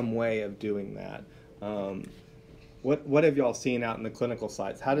has some way of doing that. What have y'all seen out in the clinical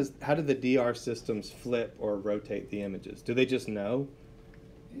sites? How do the DR systems flip or rotate the images? Do they just know?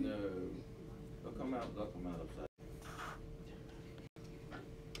 No, they'll come out upside.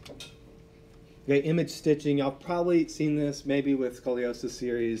 Okay, image stitching. Y'all probably seen this maybe with scoliosis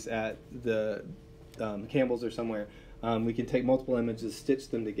series at the Campbell's or somewhere. We can take multiple images, stitch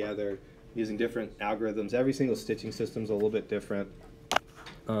them together using different algorithms. Every single stitching system is a little bit different.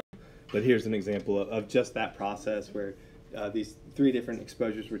 But here's an example of just that process where these 3 different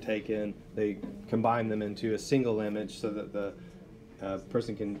exposures were taken. They combined them into a single image so that the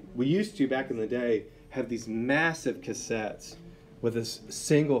person can... We used to, back in the day, have these massive cassettes with a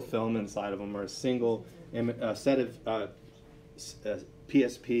single film inside of them, or a single set of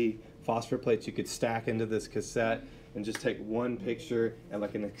PSP phosphor plates you could stack into this cassette and just take one picture and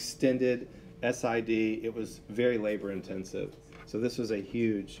like an extended SID. It was very labor intensive. So this was a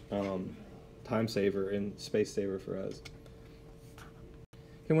huge time saver and space saver for us.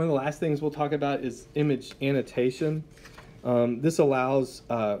 And one of the last things we'll talk about is image annotation. This allows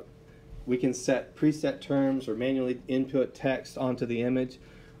we can set preset terms or manually input text onto the image.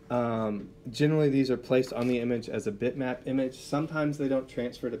 Generally, these are placed on the image as a bitmap image. Sometimes they don't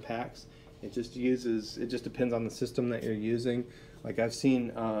transfer to packs. It just depends on the system that you're using. Like I've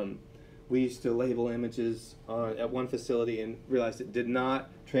seen, we used to label images at one facility and realized it did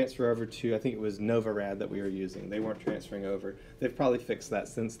not transfer over to, I think it was NovaRad that we were using. They weren't transferring over. They've probably fixed that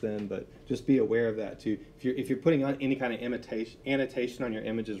since then, but just be aware of that too. If you're putting on any kind of annotation on your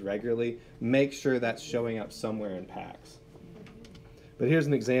images regularly, make sure that's showing up somewhere in packs. But here's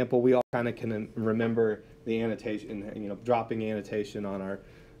an example. We all kind of can remember the annotation, dropping annotation on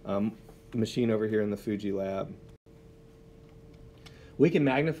our machine over here in the Fuji lab. We can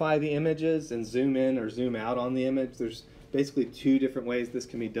magnify the images and zoom in or zoom out on the image. There's basically 2 different ways this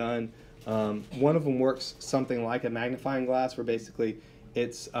can be done. One of them works something like a magnifying glass, where basically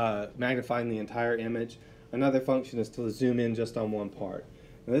it's magnifying the entire image. Another function is to zoom in just on one part.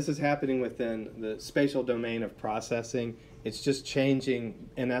 And this is happening within the spatial domain of processing. It's just changing,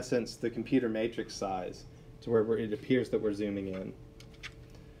 in essence, the computer matrix size to where it appears that we're zooming in.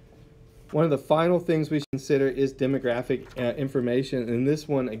 One of the final things we should consider is demographic information, and this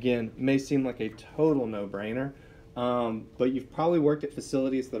one, again, may seem like a total no-brainer, but you've probably worked at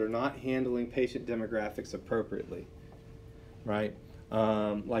facilities that are not handling patient demographics appropriately, right?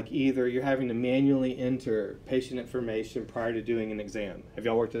 Like either you're having to manually enter patient information prior to doing an exam. Have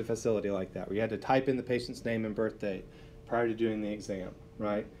y'all worked at a facility like that, where you had to type in the patient's name and birth date prior to doing the exam,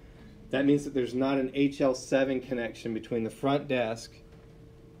 right? That means that there's not an HL7 connection between the front desk,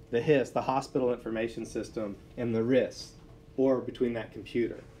 the HIS, the hospital information system, and the RIS, or between that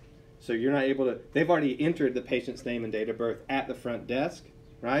computer. So you're not able to, they've already entered the patient's name and date of birth at the front desk,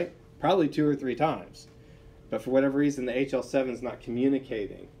 right? Probably 2 or 3 times. but for whatever reason the HL7 is not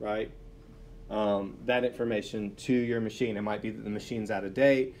communicating, right, that information to your machine. It might be that the machine's out of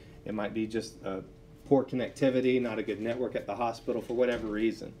date. It might be just poor connectivity, not a good network at the hospital for whatever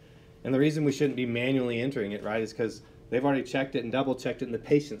reason. And the reason we shouldn't be manually entering it, right, is because they've already checked it and double checked it, and the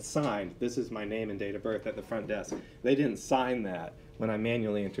patient signed, this is my name and date of birth at the front desk. They didn't sign that when I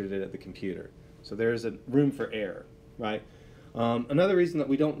manually entered it at the computer. So there's a room for error, right? Another reason that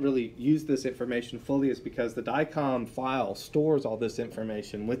we don't really use this information fully is because the DICOM file stores all this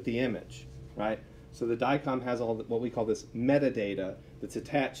information with the image, right? So the DICOM has all what we call this metadata that's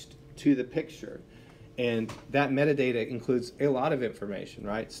attached to the picture. And that metadata includes a lot of information,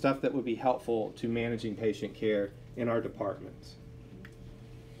 right? Stuff that would be helpful to managing patient care in our departments.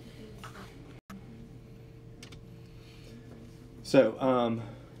 So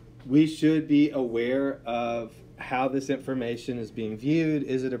we should be aware of how this information is being viewed.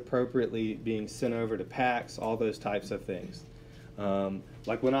 Is it appropriately being sent over to PACS? All those types of things.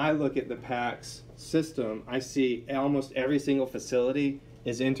 Like when I look at the PACS system, I see almost every single facility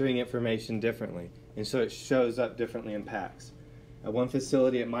is entering information differently. And so it shows up differently in PACS. At one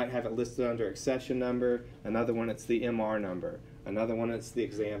facility, it might have it listed under accession number. Another one, it's the MR number. Another one, it's the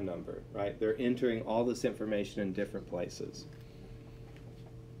exam number, right? They're entering all this information in different places.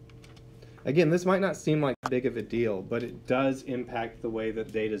 Again, this might not seem like big of a deal, but it does impact the way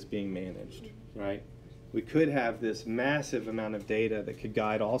that data is being managed, right? We could have this massive amount of data that could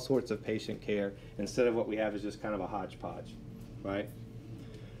guide all sorts of patient care instead of what we have is just kind of a hodgepodge, right?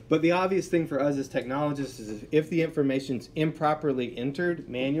 But the obvious thing for us as technologists is if the information's improperly entered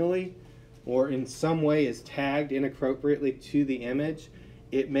manually or in some way is tagged inappropriately to the image,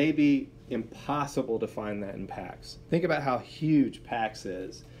 it may be impossible to find that in PACS. Think about how huge PACS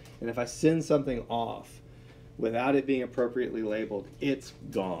is. And if I send something off without it being appropriately labeled, it's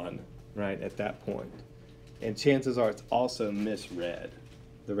gone, right, at that point. And chances are it's also misread.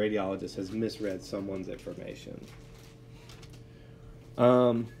 The radiologist has misread someone's information.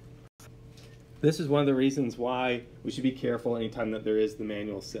 This is one of the reasons why we should be careful anytime that there is the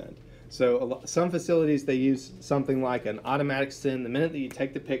manual send. So some facilities, they use something like an automatic send. The minute that you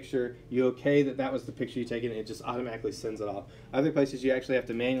take the picture, you okay that that was the picture you taken, it just automatically sends it off. Other places, you actually have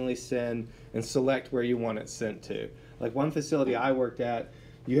to manually send and select where you want it sent to. Like one facility I worked at,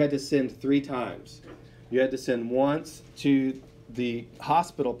 you had to send 3 times. You had to send once to the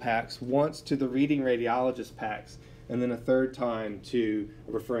hospital PACS, once to the reading radiologist PACS, and then a 3rd time to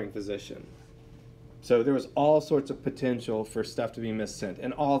a referring physician. So there was all sorts of potential for stuff to be missent,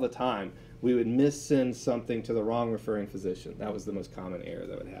 and all the time we would missend something to the wrong referring physician. That was the most common error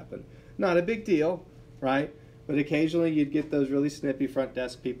that would happen. Not a big deal, right? But occasionally you'd get those really snippy front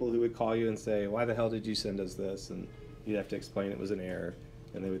desk people who would call you and say, why the hell did you send us this? And you'd have to explain it was an error,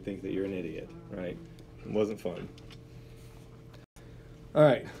 and they would think that you're an idiot, right? It wasn't fun. All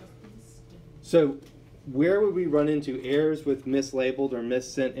right. So where would we run into errors with mislabeled or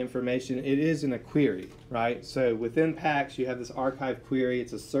missent information? It is in a query, right? So within PACS, you have this archive query.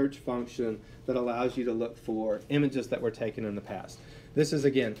 It's a search function that allows you to look for images that were taken in the past. This is,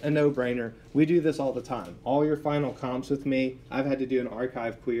 again, a no-brainer. We do this all the time. All your final comps with me, I've had to do an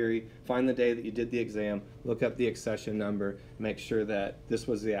archive query, find the day that you did the exam, look up the accession number, make sure that this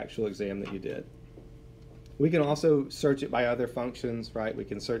was the actual exam that you did. We can also search it by other functions, right? We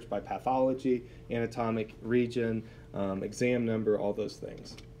can search by pathology, anatomic region, exam number, all those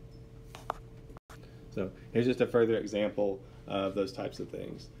things. So here's just a further example of those types of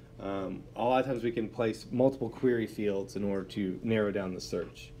things. A lot of times we can place multiple query fields in order to narrow down the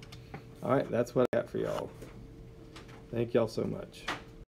search. All right, that's what I got for y'all. Thank y'all so much.